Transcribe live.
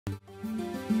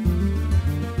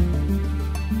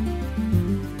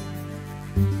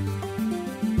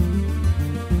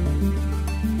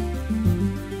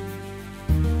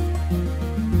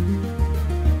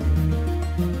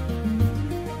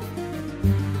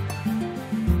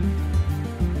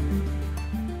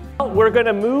we're going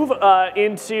to move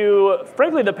into,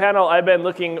 frankly, the panel I've been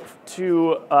looking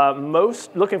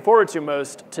forward to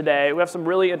most today. We have some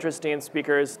really interesting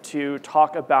speakers to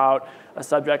talk about a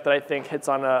subject that I think hits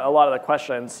on a lot of the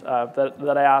questions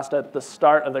that I asked at the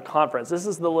start of the conference. This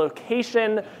is the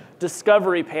location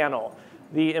discovery panel,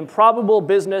 the improbable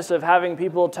business of having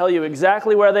people tell you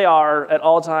exactly where they are at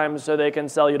all times so they can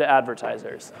sell you to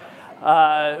advertisers.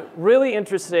 Really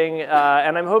interesting,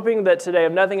 and I'm hoping that today,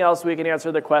 if nothing else, we can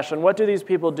answer the question, what do these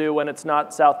people do when it's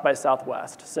not South by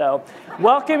Southwest? So,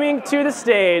 welcoming to the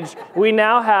stage, we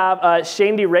now have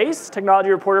Shayndi Raice,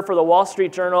 technology reporter for the Wall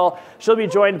Street Journal. She'll be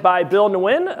joined by Bill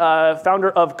Nguyen,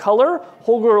 founder of Color,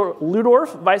 Holger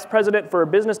Luedorf, vice president for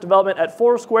business development at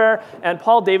Foursquare, and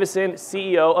Paul Davison,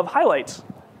 CEO of Highlight.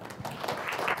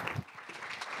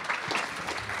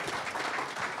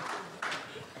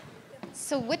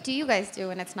 So what do you guys do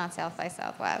when it's not South by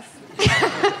Southwest?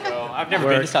 I've never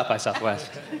been to South by Southwest.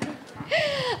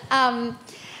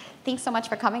 Thanks so much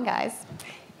for coming, guys.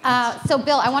 So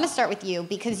Bill, I want to start with you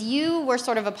because you were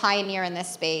sort of a pioneer in this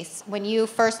space when you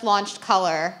first launched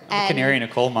Color. A canary in a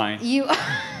coal mine.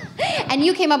 And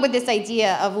you came up with this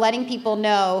idea of letting people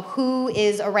know who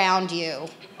is around you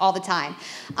all the time.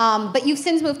 But you've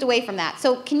since moved away from that.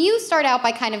 So can you start out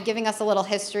by kind of giving us a little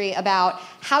history about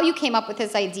how you came up with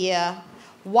this idea,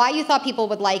 why you thought people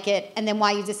would like it, and then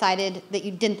why you decided that you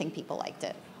didn't think people liked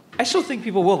it? I still think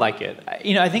people will like it.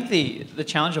 You know, I think the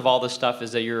challenge of all this stuff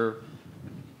is that you're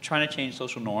trying to change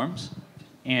social norms,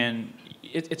 and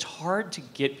it's hard to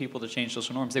get people to change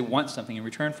social norms. They want something in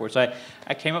return for it. So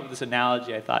I came up with this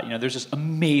analogy. I thought, you know, there's this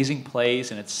amazing place,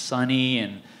 and it's sunny,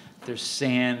 and there's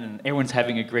sand, and everyone's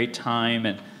having a great time,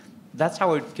 and that's how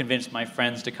I would convince my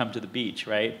friends to come to the beach,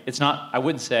 right? It's not, I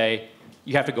wouldn't say,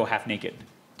 you have to go half naked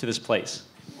to this place.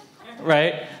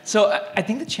 Right? So I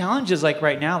think the challenge is like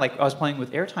right now, like I was playing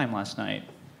with airtime last night.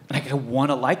 Like I want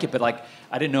to like it, but like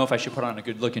I didn't know if I should put on a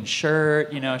good looking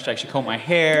shirt, you know, should I comb my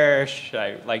hair, should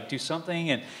I like do something?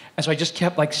 And so I just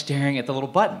kept like staring at the little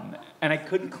button and I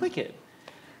couldn't click it.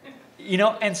 You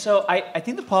know, and so I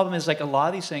think the problem is like a lot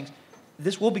of these things,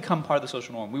 this will become part of the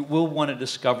social norm. We will want to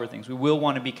discover things. We will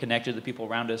want to be connected to the people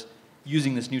around us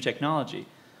using this new technology.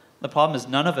 The problem is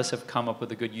none of us have come up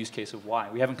with a good use case of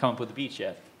why. We haven't come up with the beach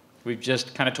yet. We've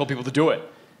just kind of told people to do it.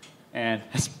 And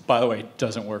this, by the way,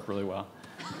 doesn't work really well.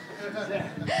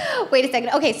 Wait a second.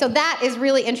 Okay, so that is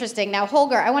really interesting. Now,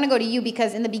 Holger, I want to go to you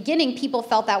because in the beginning, people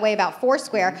felt that way about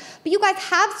Foursquare. But you guys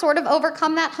have sort of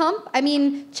overcome that hump. I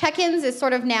mean, check-ins is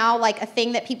sort of now like a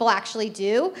thing that people actually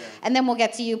do. Yeah. And then we'll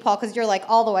get to you, Paul, because you're like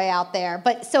all the way out there.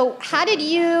 But so how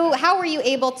were you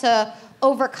able to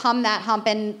overcome that hump?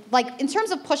 And like in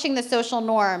terms of pushing the social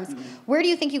norms, where do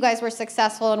you think you guys were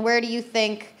successful and where do you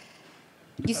think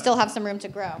you still have some room to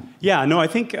grow? Yeah, no, I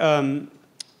think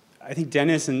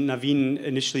Dennis and Naveen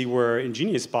initially were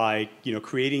ingenious by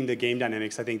creating the game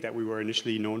dynamics. I think that we were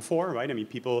initially known for, right? I mean,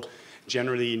 people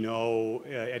generally know,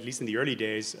 at least in the early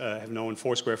days, have known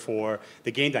Foursquare for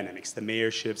the game dynamics, the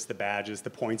mayorships, the badges, the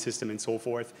point system, and so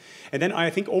forth. And then I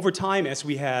think over time, as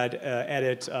we had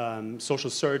added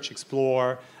social search,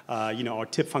 explore, our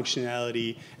tip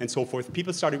functionality, and so forth,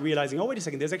 people started realizing, oh, wait a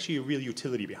second, there's actually a real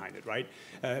utility behind it, right?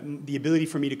 The ability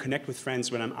for me to connect with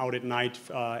friends when I'm out at night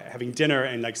having dinner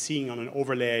and like seeing on an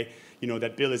overlay,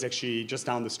 that Bill is actually just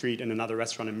down the street in another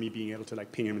restaurant and me being able to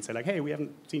like ping him and say like, hey, we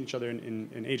haven't seen each other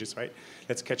in ages, right?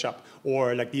 Let's catch up.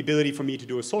 Or like the ability for me to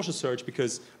do a social search,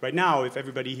 because right now, if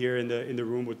everybody here in the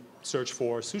room would search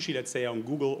for sushi, let's say on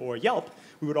Google or Yelp,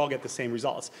 we would all get the same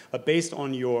results. But based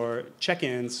on your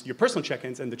check-ins, your personal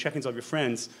check-ins and the check-ins of your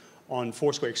friends on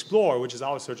Foursquare Explore, which is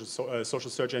our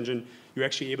social search engine, you're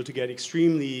actually able to get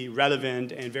extremely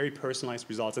relevant and very personalized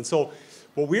results. And so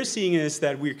what we're seeing is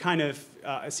that we're kind of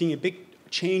seeing a big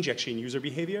change actually in user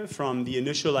behavior from the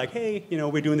initial like, hey,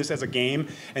 we're doing this as a game,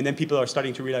 and then people are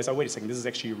starting to realize, oh, wait a second, this is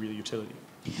actually a real utility.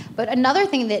 But another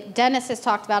thing that Dennis has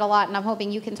talked about a lot, and I'm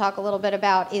hoping you can talk a little bit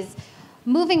about, is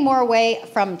moving more away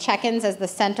from check-ins as the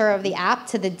center of the app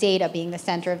to the data being the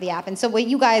center of the app. And so what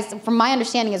you guys, from my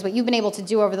understanding, is what you've been able to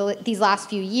do over these last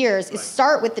few years is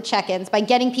start with the check-ins by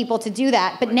getting people to do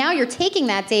that. But now you're taking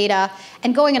that data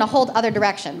and going in a whole other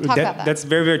direction. Talk about that. That's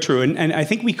very, very true. And I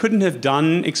think we couldn't have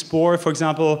done Explore, for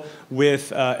example,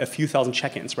 with a few thousand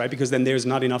check-ins, right? Because then there's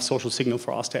not enough social signal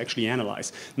for us to actually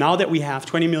analyze. Now that we have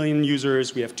 20 million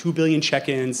users, we have 2 billion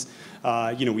check-ins,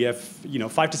 we have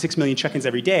 5 to 6 million check-ins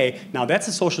every day. Now that's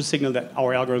a social signal that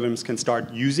our algorithms can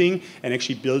start using and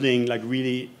actually building like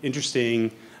really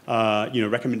interesting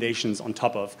recommendations on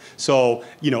top of. So,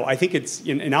 I think it's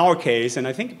in our case, and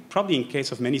I think probably in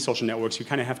case of many social networks, you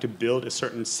kind of have to build a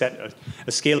certain set,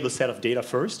 a scalable set of data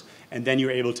first, and then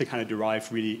you're able to kind of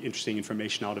derive really interesting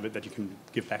information out of it that you can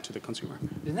give back to the consumer.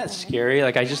 Isn't that scary?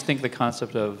 Like, I just think the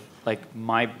concept of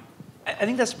I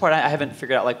think that's the part I haven't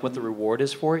figured out, like, what the reward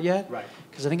is for it yet. Right.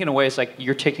 Because I think in a way it's like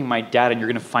you're taking my data and you're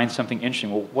going to find something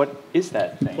interesting. Well, what is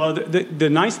that thing? Well, the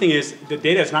nice thing is the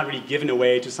data is not really given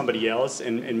away to somebody else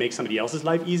and make somebody else's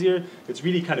life easier. It's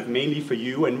really kind of mainly for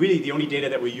you. And really the only data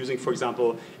that we're using, for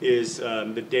example, is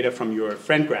the data from your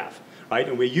friend graph, right?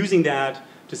 And we're using that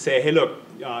to say, hey, look,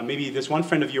 maybe this one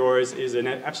friend of yours is an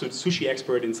absolute sushi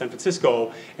expert in San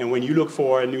Francisco, and when you look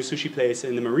for a new sushi place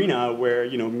in the marina where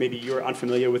maybe you're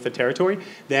unfamiliar with the territory,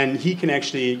 then he can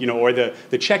actually, or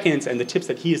the check-ins and the tips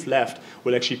that he has left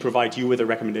will actually provide you with a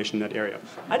recommendation in that area.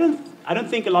 I don't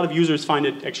think a lot of users find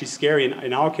it actually scary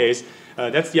in our case.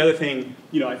 That's the other thing,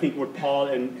 I think what Paul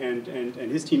and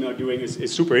his team are doing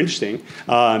is super interesting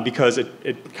because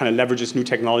it kind of leverages new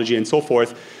technology and so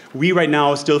forth. We right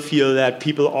now still feel that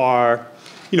people are,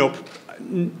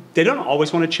 they don't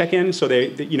always want to check in, so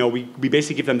we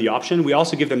basically give them the option. We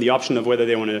also give them the option of whether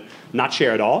they want to not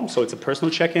share at all, so it's a personal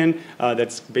check-in.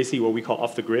 That's basically what we call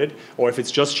off the grid, or if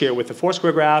it's just shared with the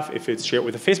Foursquare graph, if it's shared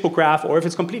with the Facebook graph, or if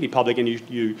it's completely public and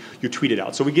you tweet it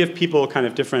out. So we give people kind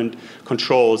of different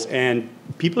controls, and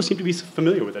people seem to be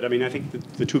familiar with it. I mean, I think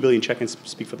the 2 billion check-ins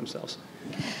speak for themselves.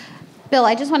 Bill,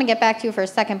 I just want to get back to you for a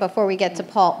second before we get to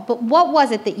Paul. But what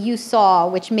was it that you saw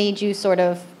which made you sort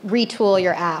of retool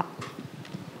your app?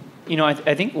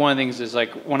 I think one of the things is,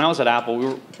 like, when I was at Apple, we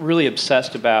were really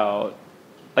obsessed about,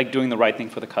 like, doing the right thing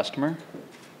for the customer.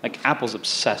 Like, Apple's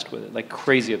obsessed with it, like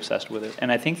crazy obsessed with it.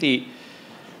 And I think the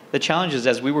challenge is,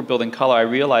 as we were building Color, I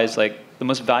realized, like, the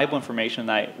most valuable information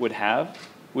that I would have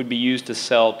would be used to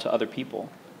sell to other people.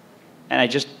 And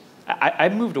I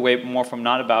moved away more from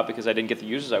not about because I didn't get the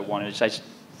users I wanted. I just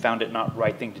found it not the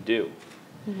right thing to do.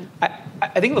 Mm-hmm.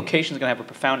 I think location is going to have a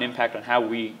profound impact on how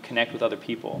we connect with other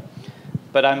people.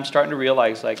 But I'm starting to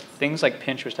realize, like, things like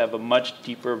Pinterest have a much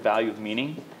deeper value of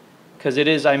meaning, because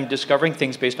I'm discovering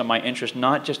things based on my interest,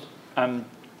 not just so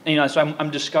I'm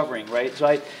discovering, right?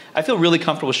 So I feel really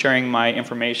comfortable sharing my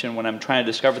information when I'm trying to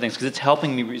discover things because it's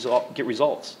helping me get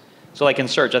results. So, like, in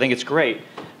search, I think it's great.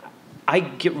 I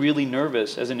get really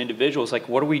nervous as an individual. It's like,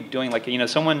 what are we doing? Like,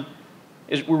 we're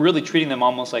really treating them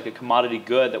almost like a commodity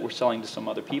good that we're selling to some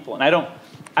other people. And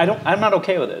I'm not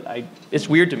okay with it. It's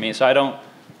weird to me, so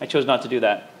I chose not to do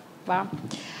that. Wow.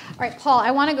 All right, Paul,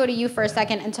 I want to go to you for a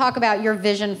second and talk about your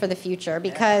vision for the future,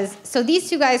 because so these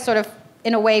two guys sort of,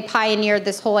 in a way, pioneered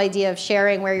this whole idea of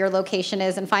sharing where your location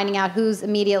is and finding out who's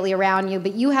immediately around you,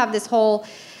 but you have this whole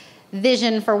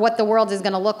vision for what the world is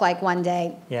going to look like one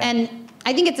day. Yeah. And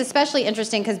I think it's especially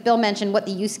interesting because Bill mentioned what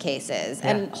the use case is. Yeah.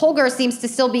 And Holger seems to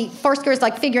still be, Foursquare is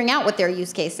like figuring out what their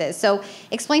use case is. So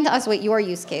explain to us what your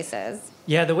use case is.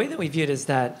 Yeah, the way that we view it is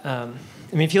that,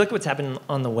 if you look at what's happened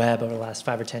on the web over the last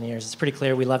 5 or 10 years, it's pretty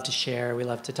clear we love to share, we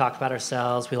love to talk about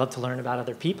ourselves, we love to learn about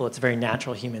other people. It's a very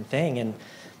natural human thing. And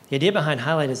the idea behind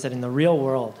Highlight is that in the real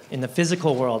world, in the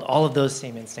physical world, all of those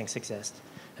same instincts exist.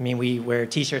 We wear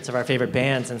T-shirts of our favorite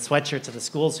bands and sweatshirts of the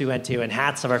schools we went to and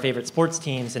hats of our favorite sports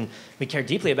teams, and we care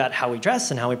deeply about how we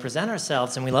dress and how we present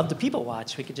ourselves, and we love to people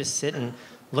watch. We could just sit and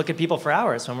look at people for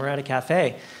hours when we're at a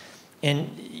cafe.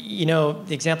 And,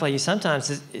 the example I use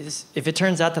sometimes is if it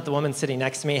turns out that the woman sitting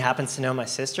next to me happens to know my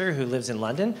sister who lives in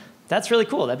London, that's really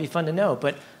cool. That'd be fun to know.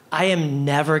 But I am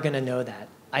never going to know that.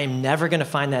 I am never going to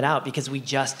find that out because we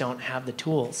just don't have the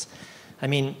tools.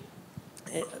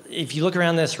 If you look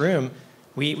around this room,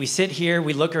 we sit here,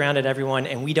 we look around at everyone,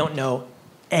 and we don't know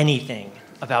anything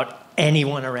about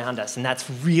anyone around us. And that's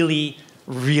really,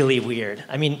 really weird.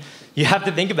 You have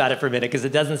to think about it for a minute because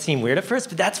it doesn't seem weird at first,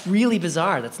 but that's really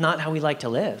bizarre. That's not how we like to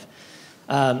live.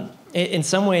 In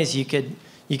some ways, you could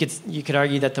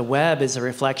argue that the web is a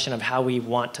reflection of how we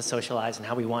want to socialize and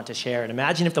how we want to share. And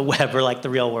imagine if the web were like the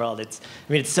real world.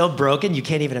 It's so broken, you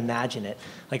can't even imagine it.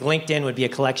 Like LinkedIn would be a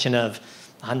collection of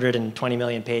 120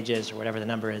 million pages or whatever the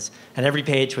number is, and every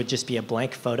page would just be a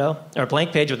blank photo, or a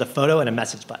blank page with a photo and a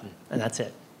message button, and that's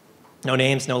it. No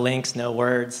names, no links, no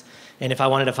words. And if I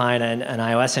wanted to find an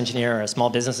iOS engineer or a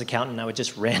small business accountant, I would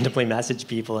just randomly message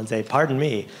people and say, pardon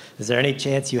me, is there any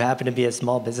chance you happen to be a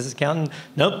small business accountant?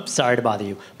 Nope, sorry to bother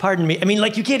you. Pardon me.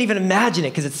 You can't even imagine it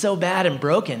because it's so bad and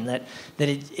broken that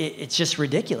it's just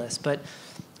ridiculous. But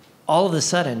all of a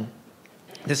sudden,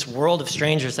 this world of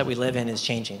strangers that we live in is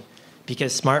changing.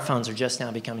 because smartphones are just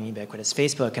now becoming ubiquitous.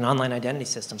 Facebook and online identity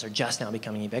systems are just now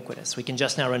becoming ubiquitous. We can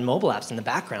just now run mobile apps in the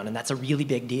background, and that's a really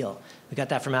big deal. We got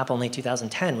that from Apple in late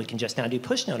 2010. We can just now do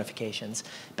push notifications.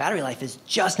 Battery life is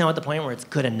just now at the point where it's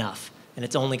good enough, and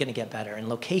it's only going to get better. And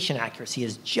location accuracy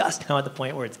is just now at the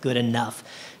point where it's good enough,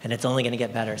 and it's only going to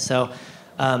get better. So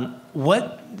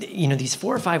these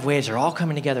 4 or 5 waves are all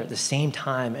coming together at the same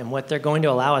time, and what they're going to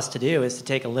allow us to do is to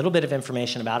take a little bit of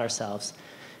information about ourselves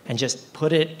and just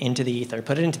put it into the ether,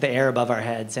 put it into the air above our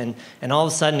heads. And all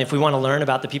of a sudden, if we want to learn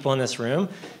about the people in this room,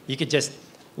 you could just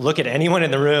look at anyone in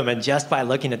the room, and just by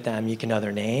looking at them, you can know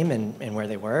their name and where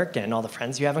they work and all the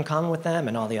friends you have in common with them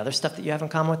and all the other stuff that you have in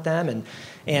common with them.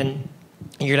 And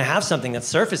you're going to have something that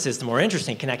surfaces the more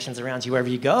interesting connections around you wherever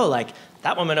you go. Like,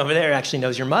 that woman over there actually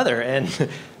knows your mother, and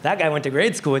that guy went to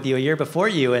grade school with you a year before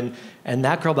you, and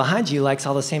that girl behind you likes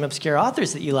all the same obscure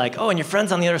authors that you like. Oh, and your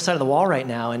friend's on the other side of the wall right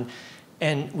now.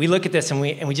 And we look at this, and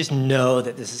we just know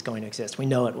that this is going to exist. We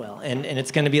know it will. And it's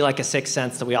going to be like a sixth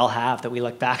sense that we all have, that we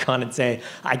look back on and say,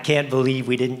 I can't believe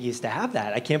we didn't used to have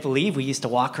that. I can't believe we used to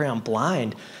walk around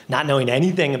blind, not knowing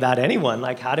anything about anyone.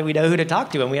 Like, how do we know who to talk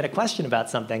to when we had a question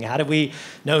about something? How did we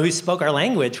know who spoke our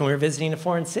language when we were visiting a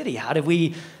foreign city? How did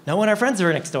we know when our friends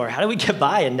were next door? How did we get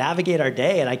by and navigate our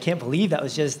day? And I can't believe that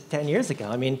was just 10 years ago.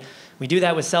 I mean, we do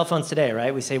that with cell phones today,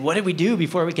 right? We say, what did we do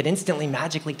before we could instantly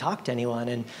magically talk to anyone?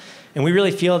 And we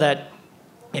really feel that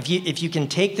if you can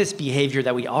take this behavior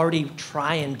that we already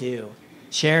try and do,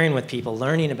 sharing with people,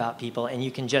 learning about people, and you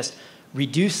can just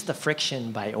reduce the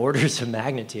friction by orders of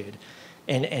magnitude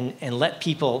and let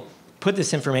people put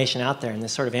this information out there in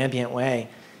this sort of ambient way,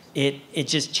 it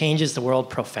just changes the world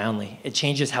profoundly. It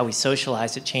changes how we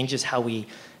socialize. It changes how we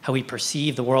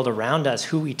perceive the world around us,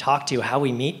 who we talk to, how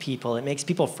we meet people. It makes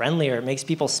people friendlier. It makes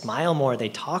people smile more. They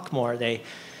talk more.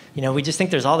 We just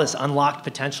think there's all this unlocked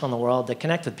potential in the world to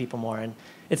connect with people more. And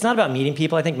it's not about meeting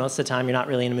people. I think most of the time you're not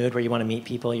really in a mood where you want to meet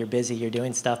people. You're busy. You're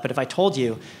doing stuff. But if I told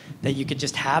you that you could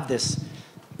just have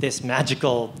this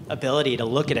magical ability to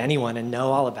look at anyone and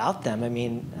know all about them, I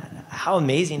mean, how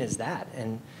amazing is that?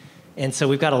 And so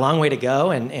we've got a long way to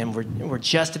go, and we're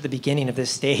just at the beginning of this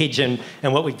stage, and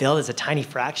what we build is a tiny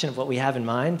fraction of what we have in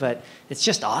mind, but it's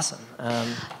just awesome.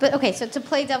 But okay, so to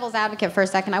play devil's advocate for a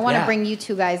second, I want to bring you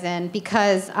two guys in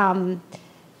because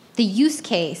the use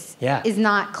case is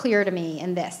not clear to me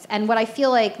in this. And what I feel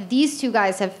like these two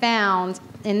guys have found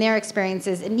in their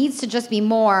experiences, it needs to just be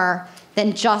more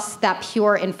than just that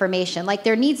pure information. Like,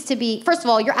 there needs to be, first of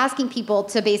all, you're asking people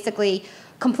to basically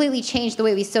completely change the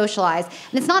way we socialize.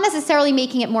 And it's not necessarily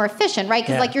making it more efficient, right?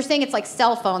 Because like you're saying, it's like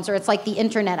cell phones or it's like the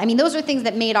internet. I mean, those are things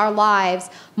that made our lives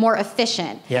more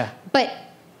efficient. Yeah. But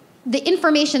the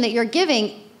information that you're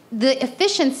giving, the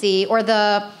efficiency or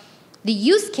the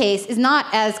use case is not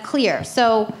as clear.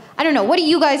 So I don't know. What do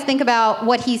you guys think about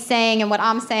what he's saying and what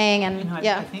I'm saying? And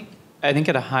I think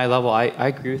at a high level, I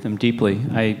agree with him deeply.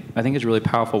 I think it's really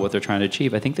powerful what they're trying to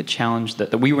achieve. I think the challenge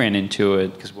that we ran into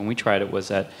it, because when we tried it, was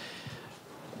that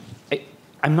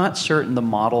I'm not certain the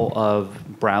model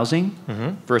of browsing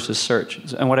versus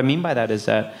search. And what I mean by that is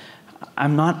that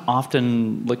I'm not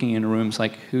often looking in rooms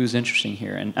like, who's interesting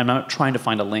here? And I'm not trying to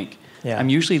find a link. Yeah. I'm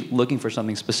usually looking for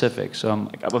something specific. So I'm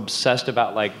obsessed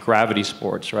about like gravity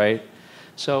sports, right?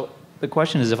 So the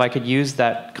question is, if I could use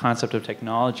that concept of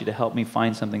technology to help me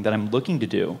find something that I'm looking to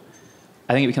do,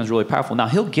 I think it becomes really powerful. Now,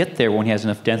 he'll get there when he has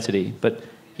enough density, but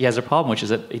he has a problem, which is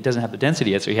that he doesn't have the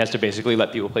density yet, so he has to basically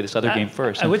let people play this other game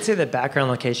first. I would say that background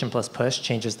location plus push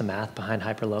changes the math behind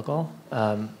hyperlocal.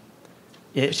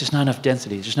 It's just not enough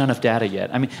density. There's just not enough data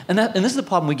yet. I mean, and this is the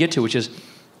problem we get to, which is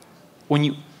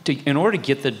in order to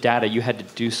get the data, you had to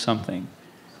do something.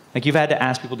 Like, you've had to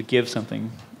ask people to give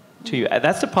something to you.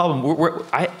 That's the problem.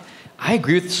 I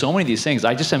agree with so many of these things.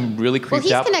 I just am really creeped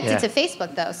out. Well, he's connected to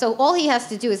Facebook, though, so all he has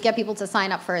to do is get people to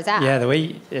sign up for his app. Yeah, the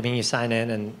way you sign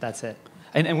in and that's it.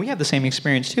 And we have the same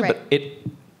experience too, right. But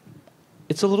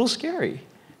it's a little scary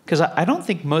because I don't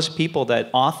think most people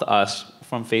that auth us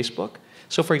from Facebook.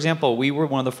 So, for example, we were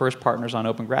one of the first partners on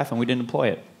Open Graph, and we didn't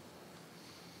deploy it.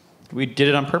 We did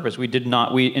it on purpose.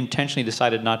 We intentionally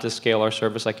decided not to scale our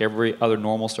service like every other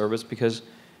normal service because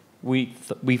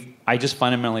I just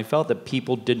fundamentally felt that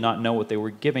people did not know what they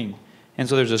were giving. And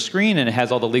so there's a screen, and it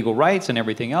has all the legal rights and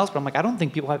everything else, but I'm like, I don't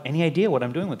think people have any idea what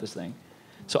I'm doing with this thing.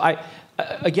 So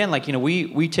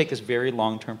we take this very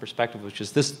long-term perspective, which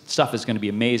is this stuff is going to be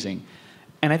amazing.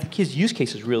 And I think his use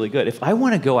case is really good. If I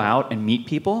want to go out and meet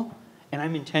people, and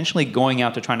I'm intentionally going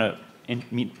out to try to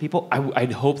meet people,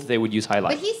 I'd hope that they would use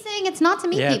Highlight. But he's saying it's not to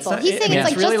meet people. He's saying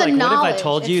it's like really just a knowledge. What if I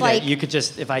told you that you could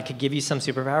just, if I could give you some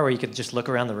superpower where you could just look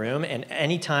around the room, and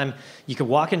anytime you could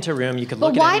walk into a room, you could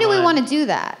look at anyone. But why do we want to do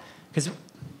that? Because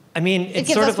I mean, It it's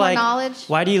gives sort us of more like, knowledge.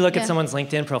 why do you look Yeah. at someone's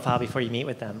LinkedIn profile before you meet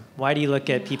with them? Why do you look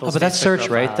at people's but that's Facebook search,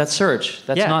 profiles? right? That's search.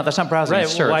 That's not browsing. Right.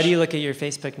 It's Well, search. why do you look at your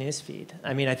Facebook newsfeed?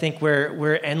 I mean, I think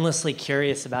we're endlessly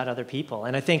curious about other people,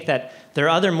 and I think that there are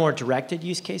other more directed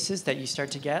use cases that you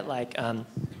start to get, like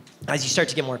as you start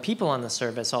to get more people on the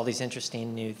service, all these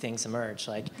interesting new things emerge.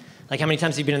 Like how many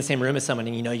times have you been in the same room as someone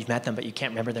and you know you've met them, but you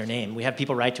can't remember their name? We have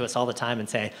people write to us all the time and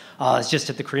say, oh, I was just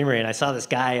at the creamery and I saw this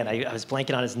guy and I was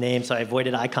blanking on his name, so I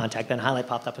avoided eye contact. Then a highlight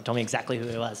popped up and told me exactly who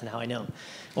he was and how I know him.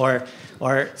 Or So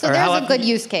or there's how a often, good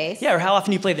use case. Yeah, or how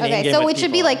often you play the name Okay, game so with it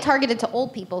should be people. like targeted to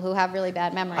old people who have really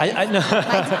bad memory. I know.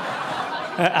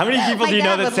 How many people My do you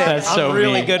know dad that would say, love I'm that. so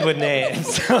really mean. good with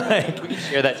names? Like, We can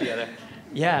share that together.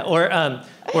 yeah,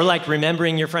 or like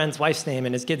remembering your friend's wife's name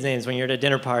and his kids' names when you're at a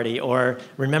dinner party, or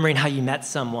remembering how you met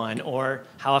someone, or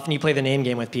how often you play the name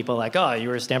game with people, like, oh, you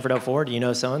were at Stanford 04, do you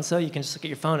know so-and-so? You can just look at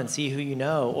your phone and see who you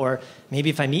know. Or maybe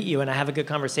if I meet you and I have a good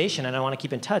conversation and I want to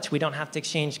keep in touch, we don't have to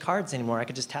exchange cards anymore. I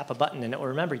could just tap a button and it will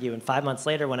remember you. And 5 months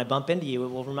later, when I bump into you, it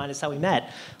will remind us how we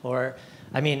met. Or,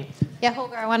 I mean... Yeah,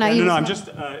 Holger, I want to No, use I'm just.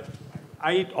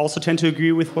 I also tend to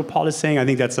agree with what Paul is saying. I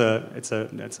think that's a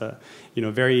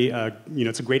very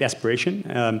it's a great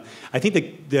aspiration. I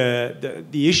think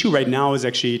the issue right now is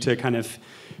actually to kind of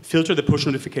filter the push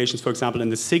notifications, for example,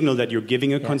 and the signal that you're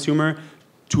giving a consumer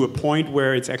to a point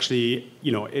where it's actually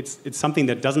it's something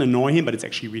that doesn't annoy him, but it's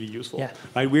actually really useful. Yeah.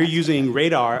 Right? We're using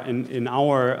Radar in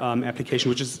our application,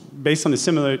 which is based on the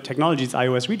similar technologies,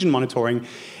 iOS region monitoring,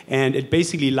 and it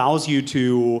basically allows you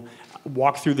to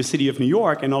walk through the city of New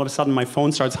York, and all of a sudden my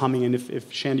phone starts humming. And if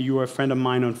Shayndi, you are a friend of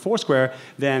mine on Foursquare,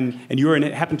 then and you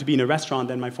happen to be in a restaurant,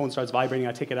 then my phone starts vibrating.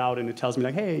 I take it out, and it tells me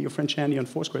like, "Hey, your friend Shayndi on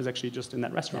Foursquare is actually just in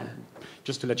that restaurant,"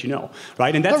 just to let you know,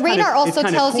 right? And that's But Radar also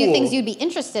tells you cool. things you'd be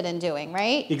interested in doing,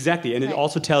 right? Exactly, and it Right.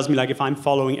 also tells me like if I'm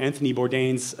following Anthony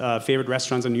Bourdain's favorite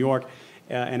restaurants in New York.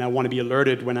 And I want to be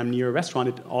alerted when I'm near a restaurant,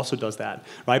 it also does that,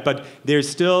 right? But there's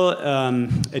still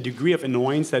a degree of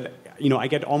annoyance that I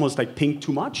get almost like pinged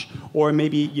too much, or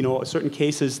maybe certain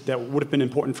cases that would have been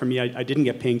important for me, I didn't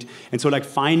get pinged, and so like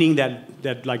finding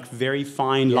that like very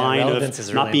fine line of relevance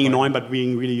is not really being important. annoying but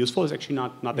being really useful is actually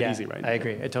not that easy, right? I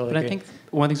agree. I totally But agree. I think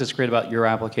one of the things that's great about your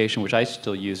application, which I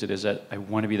still use it, is that I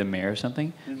want to be the mayor of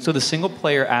something. So the single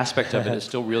player aspect of it is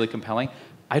still really compelling.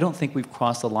 I don't think we've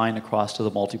crossed the line across to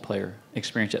the multiplayer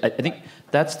experience. I think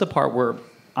that's the part where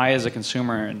I, as a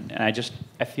consumer, and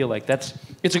I feel like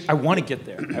I want to get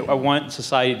there. I want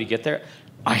society to get there.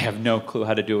 I have no clue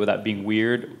how to do it without being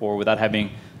weird or without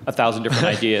having 1,000 different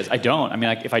ideas. I don't. I mean,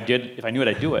 like, if I knew it,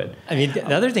 I'd do it. I mean,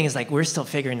 the other thing is like we're still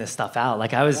figuring this stuff out.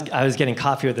 Like I was getting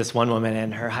coffee with this one woman,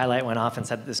 and her highlight went off and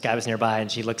said that this guy was nearby, and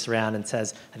she looks around and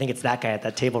says, "I think it's that guy at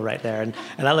that table right there."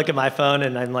 And I look at my phone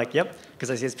and I'm like, "Yep,"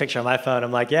 because I see his picture on my phone.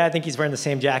 I'm like, "Yeah, I think he's wearing the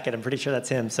same jacket. I'm pretty sure that's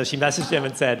him." So she messaged him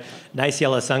and said, "Nice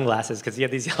yellow sunglasses," because he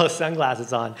had these yellow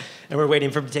sunglasses on, and we're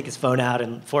waiting for him to take his phone out.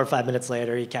 And 4 or 5 minutes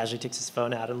later, he casually takes his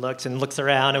phone out and looks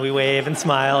around, and we wave and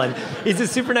smile. And he's a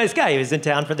super nice guy. He was in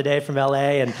town for the day from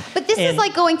LA. But this is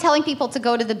like telling people to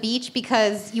go to the beach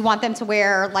because you want them to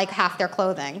wear like half their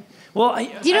clothing. Well,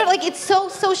 Do you know, like it's so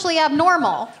socially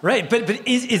abnormal. right, but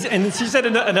is and she said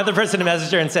another person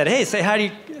messaged her and said, "Hey, say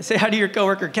hi to your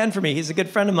coworker Ken for me. He's a good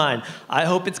friend of mine. I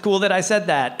hope it's cool that I said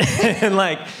that." And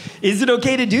like, is it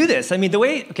okay to do this? I mean,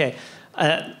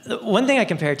 one thing I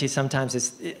compare it to sometimes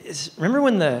is remember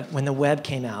when the web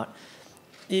came out.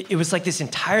 It was like this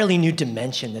entirely new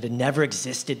dimension that had never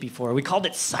existed before. We called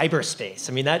it cyberspace.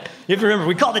 I mean, you have to remember,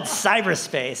 we called it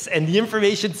cyberspace, and the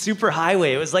information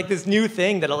superhighway. It was like this new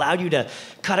thing that allowed you to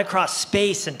cut across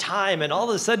space and time, and all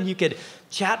of a sudden you could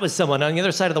chat with someone on the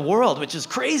other side of the world, which is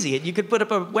crazy. And you could put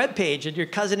up a web page, and your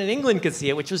cousin in England could see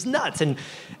it, which was nuts. And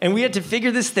we had to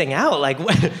figure this thing out. Like,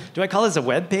 do I call this a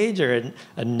web page or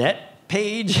a net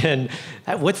page? And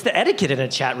what's the etiquette in a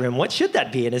chat room? What should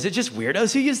that be? And is it just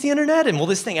weirdos who use the internet? And will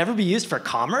this thing ever be used for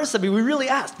commerce? I mean, we really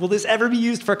asked, will this ever be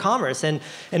used for commerce? And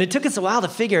it took us a while to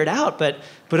figure it out, but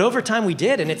over time we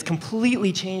did, and it's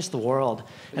completely changed the world.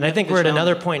 And I think we're at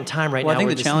another point in time right now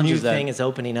where this new thing is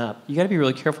opening up. You got to be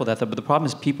really careful with that, but the problem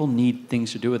is people need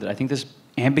things to do with it. I think this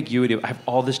ambiguity of I have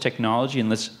all this technology and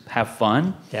let's have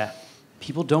fun. Yeah.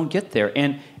 People don't get there,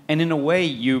 and in a way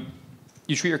you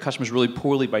treat your customers really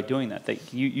poorly by doing that.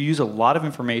 You use a lot of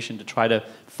information to try to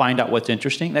find out what's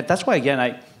interesting. That's why,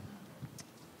 again,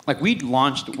 we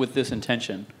launched with this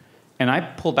intention, and I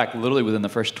pulled back literally within the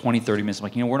first 20, 30 minutes. I'm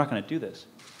like, we're not going to do this.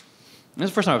 And this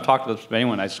is the first time I've talked to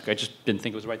anyone. I just didn't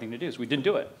think it was the right thing to do, so we didn't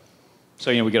do it.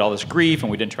 So, we get all this grief,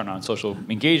 and we didn't turn on social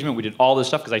engagement. We did all this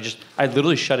stuff because I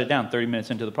literally shut it down 30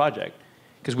 minutes into the project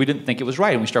because we didn't think it was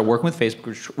right. And we started working with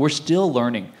Facebook. We're still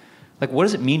learning. Like, what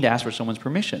does it mean to ask for someone's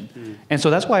permission? And so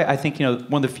that's why I think,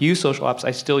 one of the few social apps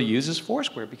I still use is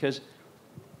Foursquare, because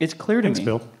it's clear to me. Thanks,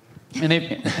 Bill. And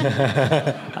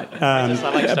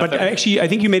but actually, I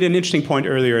think you made an interesting point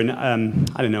earlier, and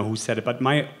I don't know who said it, but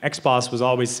my ex-boss was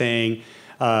always saying,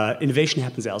 innovation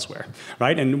happens elsewhere,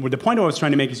 right? And the point I was trying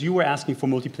to make is you were asking for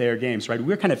multiplayer games, right?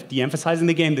 We're kind of de-emphasizing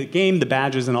the game. The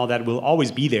badges and all that will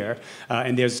always be there,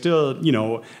 and there's still,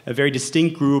 a very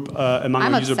distinct group among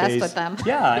our user base. I'm obsessed with them.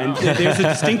 Yeah, and there's a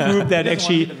distinct group that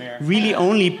actually really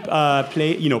only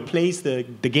plays the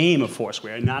game of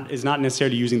Foursquare, and is not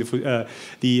necessarily using it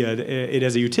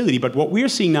as a utility. But what we're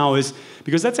seeing now is,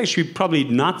 because that's actually probably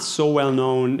not so well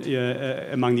known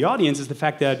among the audience, is the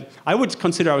fact that I would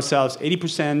consider ourselves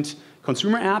 80%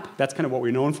 consumer app. That's kind of what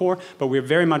we're known for. But we're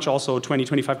very much also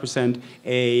 25%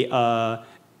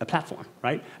 a platform,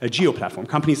 right? A geo-platform.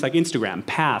 Companies like Instagram,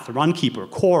 Path, Runkeeper,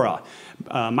 Quora,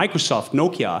 Microsoft,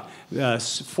 Nokia,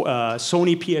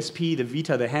 Sony PSP, the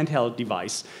Vita, the handheld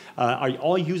device, are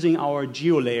all using our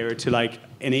geo layer to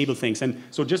enable things. And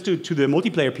so just to the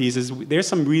multiplayer pieces, there's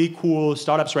some really cool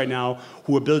startups right now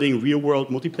who are building real-world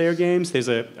multiplayer games. There's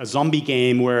a zombie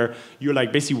game where you're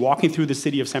basically walking through the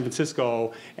city of San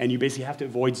Francisco, and you basically have to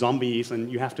avoid zombies,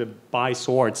 and you have to buy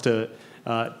swords to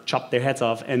chop their heads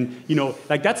off. And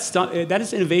that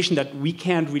is innovation that we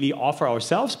can't really offer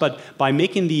ourselves, but by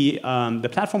making the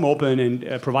platform open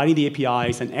and providing the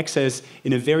APIs and access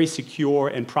in a very secure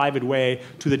and private way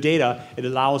to the data, it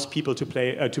allows people to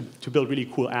play to build really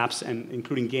cool apps, and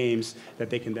including games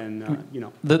that they can then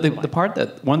the part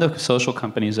that one of the social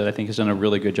companies that I think has done a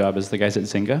really good job is the guys at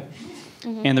Zynga.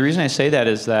 Mm-hmm. And the reason I say that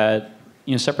is that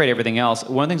separate everything else.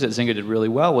 One of the things that Zynga did really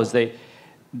well was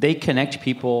they connect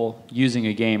people using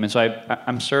a game. And so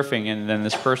I'm surfing, and then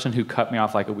this person who cut me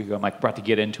off like a week ago, I'm about to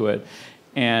get into it.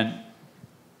 And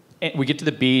we get to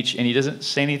the beach, and he doesn't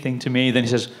say anything to me. Then he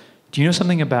says, "Do you know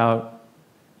something about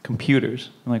computers?"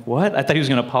 I'm like, "What?" I thought he was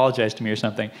going to apologize to me or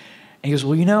something. And he goes,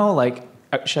 "Well,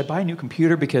 should I buy a new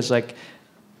computer? Because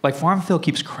Farmville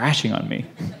keeps crashing on me."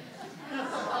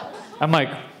 I'm like,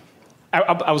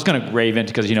 I was going to rave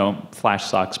into, because, Flash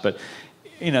sucks, but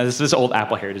this is old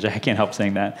Apple heritage. I can't help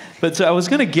saying that. But so I was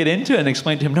going to get into it and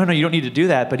explain to him, no, you don't need to do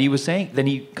that. But he was saying, then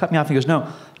he cut me off and he goes, "No,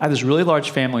 I have this really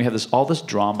large family. We have all this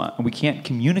drama, and we can't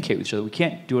communicate with each other. We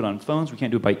can't do it on phones. We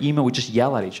can't do it by email. We just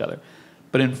yell at each other.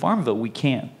 But in Farmville, we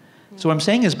can." So what I'm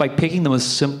saying is, by picking the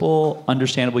most simple,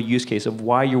 understandable use case of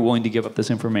why you're willing to give up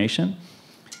this information,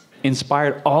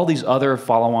 inspired all these other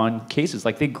follow-on cases.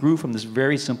 They grew from this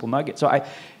very simple nugget. So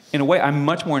in a way, I'm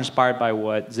much more inspired by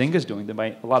what Zynga's doing than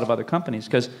by a lot of other companies,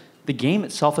 because the game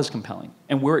itself is compelling.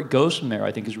 And where it goes from there,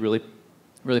 I think, is really,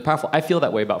 really powerful. I feel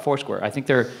that way about Foursquare. I think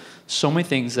there are so many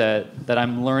things that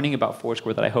I'm learning about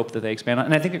Foursquare that I hope that they expand on.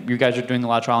 And I think you guys are doing a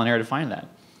lot of trial and error to find that.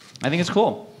 I think it's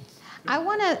cool. I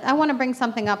want to bring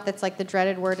something up that's the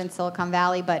dreaded word in Silicon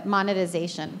Valley, but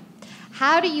monetization.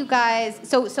 How do you guys...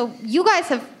 So you guys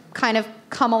have kind of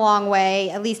come a long way,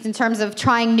 at least in terms of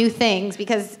trying new things,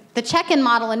 because the check-in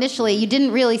model initially, you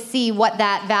didn't really see what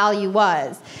that value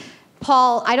was.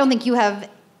 Paul, I don't think you have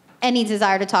any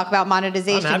desire to talk about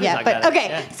monetization yet. But okay,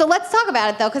 yeah. So let's talk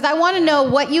about it though, because I want to know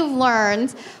what you've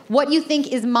learned, what you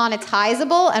think is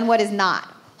monetizable and what is not.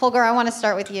 Holger, I want to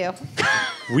start with you.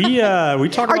 We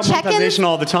talk about monetization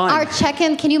all the time. Our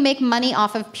check-in, can you make money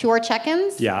off of pure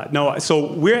check-ins? Yeah, no, so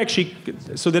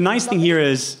the nice thing here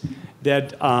is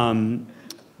that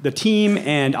the team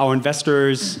and our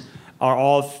investors are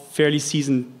all fairly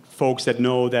seasoned folks that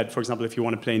know that, for example, if you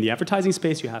want to play in the advertising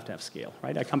space, you have to have scale,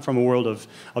 right? I come from a world of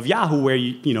Yahoo where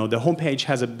the homepage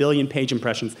has 1 billion page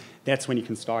impressions. That's when you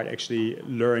can start actually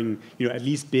luring at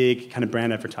least big kind of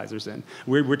brand advertisers in.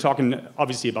 We're talking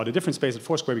obviously about a different space at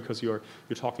Foursquare, because you're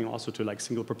talking also to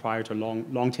single proprietor,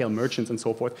 long tail merchants and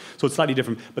so forth. So it's slightly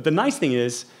different. But the nice thing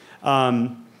is, I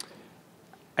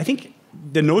think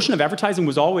the notion of advertising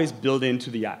was always built into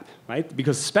the app, right?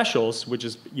 Because specials, which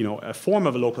is a form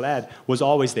of a local ad, was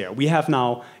always there. We have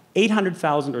now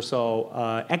 800,000 or so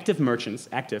active merchants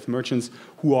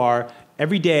who are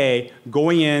every day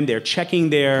going in, they're checking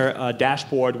their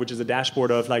dashboard, which is a dashboard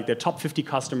of their top 50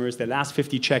 customers, their last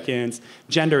 50 check-ins,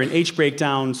 gender and age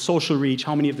breakdown, social reach,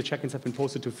 how many of the check-ins have been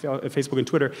posted to Facebook and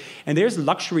Twitter. And there's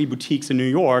luxury boutiques in New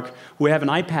York who have an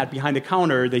iPad behind the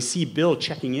counter. They see Bill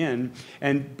checking in,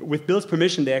 and with Bill's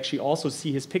permission, they actually also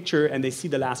see his picture and they see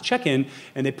the last check-in,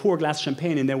 and they pour a glass of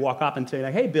champagne and they walk up and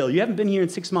say, "Hey, Bill, you haven't been here in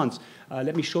 6 months.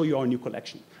 Let me show you our new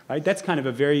collection." right? That's kind of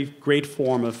a very great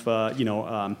form of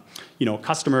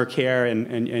customer care,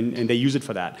 and they use it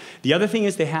for that. The other thing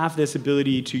is they have this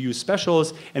ability to use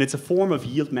specials, and it's a form of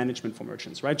yield management for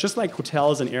merchants, right? Just like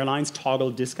hotels and airlines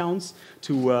toggle discounts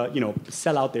to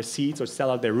sell out their seats or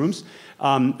sell out their rooms.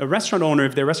 A restaurant owner,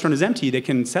 if their restaurant is empty, they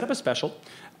can set up a special.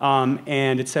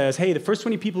 And it says, hey, the first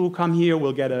 20 people who come here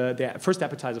will get their first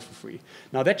appetizer for free.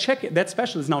 Now, that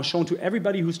special is now shown to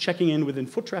everybody who's checking in within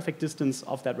foot traffic distance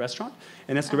of that restaurant.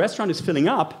 And as the restaurant is filling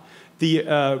up,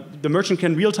 the merchant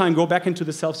can real-time go back into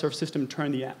the self-serve system and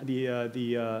turn the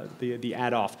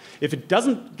ad off. If it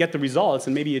doesn't get the results,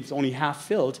 and maybe it's only half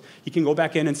filled, he can go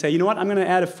back in and say, you know what, I'm going to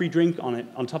add a free drink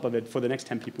on top of it for the next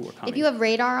 10 people who are coming. If you have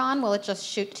radar on, will it just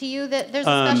shoot to you that there's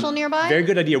a special nearby? Very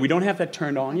good idea. We don't have that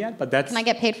turned on yet, but that's... Can I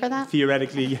get paid for that?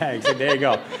 Theoretically, yeah, exactly. There you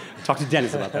go. Talk to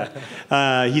Dennis about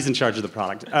that. He's in charge of the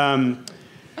product.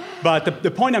 But the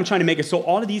point I'm trying to make is, so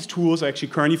all of these tools are actually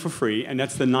currently for free, and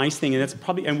that's the nice thing. And that's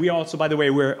probably, and we also, by the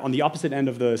way, we're on the opposite end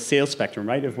of the sales spectrum,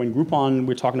 right? If when Groupon,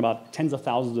 we're talking about tens of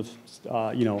thousands of,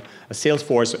 a sales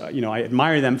force. I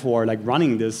admire them for like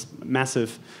running this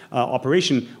massive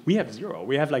operation. We have zero.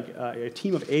 We have like a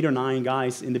team of 8 or 9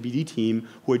 guys in the BD team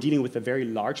who are dealing with the very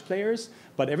large players,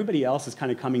 but everybody else is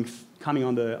kind of coming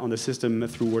on the system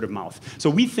through word of mouth. So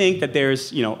we think that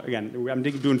there's, again, I'm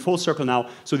doing full circle now.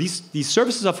 So these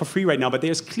services are for free right now, but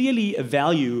there's clearly a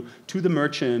value to the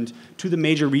merchant, to the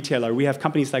major retailer. We have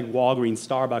companies like Walgreens,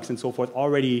 Starbucks, and so forth,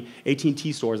 already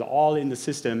AT&T stores, all in the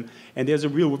system, and there's a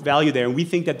real value there. And we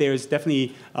think that there's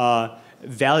definitely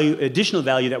additional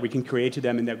value that we can create to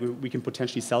them and that we can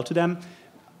potentially sell to them.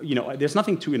 There's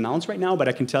nothing to announce right now, but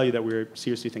I can tell you that we're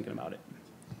seriously thinking about it.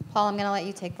 Paul, I'm going to let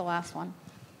you take the last one.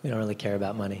 We don't really care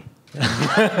about money. Okay.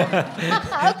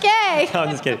 No, I'm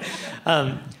just kidding.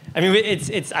 I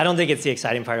don't think it's the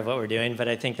exciting part of what we're doing, but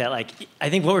I think that I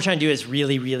think what we're trying to do is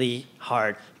really, really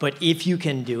hard. But if you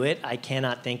can do it, I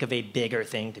cannot think of a bigger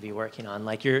thing to be working on.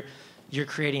 Like you're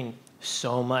creating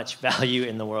so much value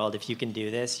in the world if you can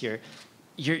do this.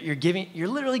 You're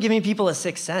literally giving people a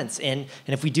sixth sense, and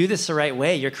if we do this the right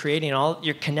way, you're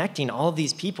connecting all of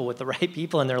these people with the right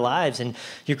people in their lives, and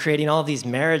you're creating all of these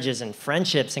marriages and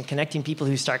friendships and connecting people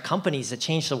who start companies that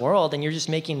change the world, and you're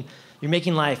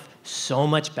making life so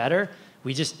much better.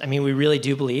 We really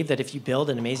do believe that if you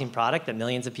build an amazing product that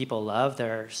millions of people love,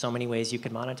 there are so many ways you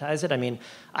could monetize it.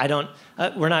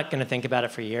 We're not going to think about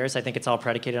it for years. I think it's all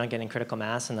predicated on getting critical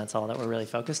mass, and that's all that we're really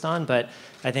focused on. But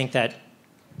I think that,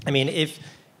 I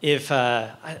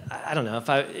don't know,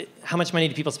 how much money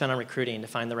do people spend on recruiting to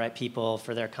find the right people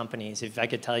for their companies? If I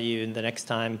could tell you the next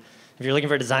time, if you're looking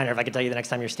for a designer, if I could tell you the next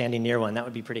time you're standing near one, that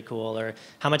would be pretty cool. Or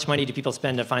how much money do people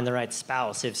spend to find the right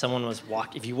spouse? If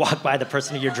you walk by the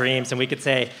person of your dreams and we could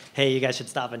say, hey, you guys should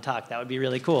stop and talk, that would be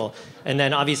really cool. And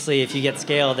then obviously if you get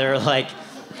scale, there are like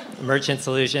merchant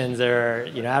solutions or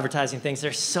advertising things.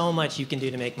 There's so much you can do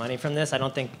to make money from this. I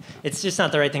don't think it's just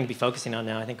not the right thing to be focusing on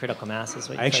now. I think critical mass is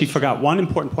what I actually forgot one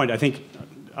important point. I think,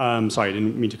 sorry, I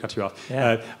didn't mean to cut you off.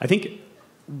 Yeah. I think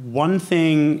one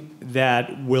thing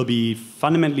that will be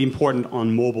fundamentally important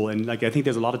on mobile, and I think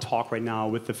there's a lot of talk right now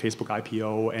with the Facebook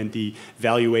IPO and the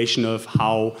valuation of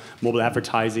how mobile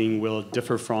advertising will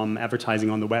differ from advertising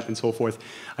on the web and so forth.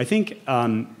 I think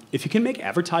if you can make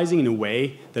advertising in a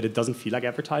way that it doesn't feel like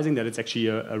advertising, that it's actually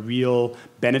a real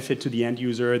benefit to the end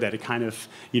user, that it kind of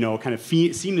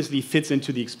seamlessly fits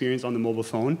into the experience on the mobile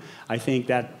phone, I think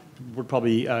that would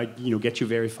probably get you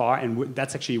very far, and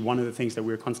that's actually one of the things that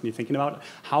we're constantly thinking about.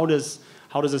 How does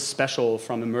a special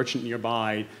from a merchant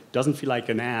nearby doesn't feel like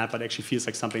an ad, but actually feels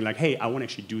like something like, hey, I want to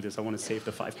actually do this. I want to save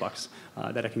the $5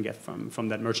 that I can get from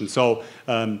that merchant. So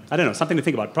I don't know, something to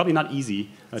think about. Probably not easy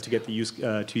to get the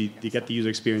user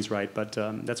experience right, but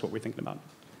that's what we're thinking about.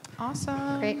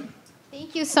 Awesome. Great.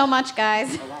 Thank you so much,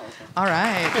 guys. All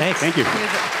right. Thanks. Thank you.